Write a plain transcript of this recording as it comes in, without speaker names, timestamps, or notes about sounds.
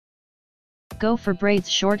Go for braids.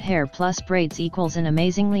 Short hair plus braids equals an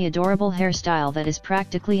amazingly adorable hairstyle that is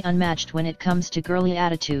practically unmatched when it comes to girly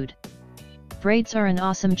attitude. Braids are an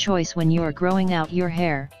awesome choice when you're growing out your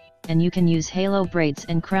hair, and you can use halo braids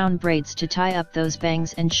and crown braids to tie up those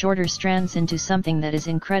bangs and shorter strands into something that is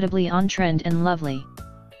incredibly on trend and lovely.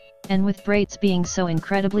 And with braids being so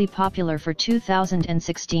incredibly popular for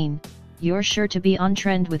 2016, you're sure to be on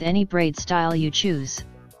trend with any braid style you choose.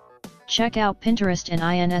 Check out Pinterest and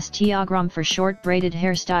Instagram for short braided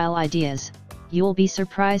hairstyle ideas. You'll be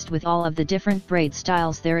surprised with all of the different braid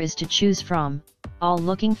styles there is to choose from, all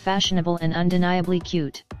looking fashionable and undeniably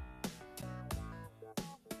cute.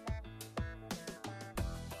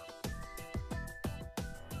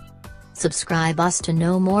 Subscribe us to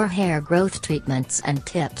know more hair growth treatments and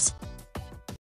tips.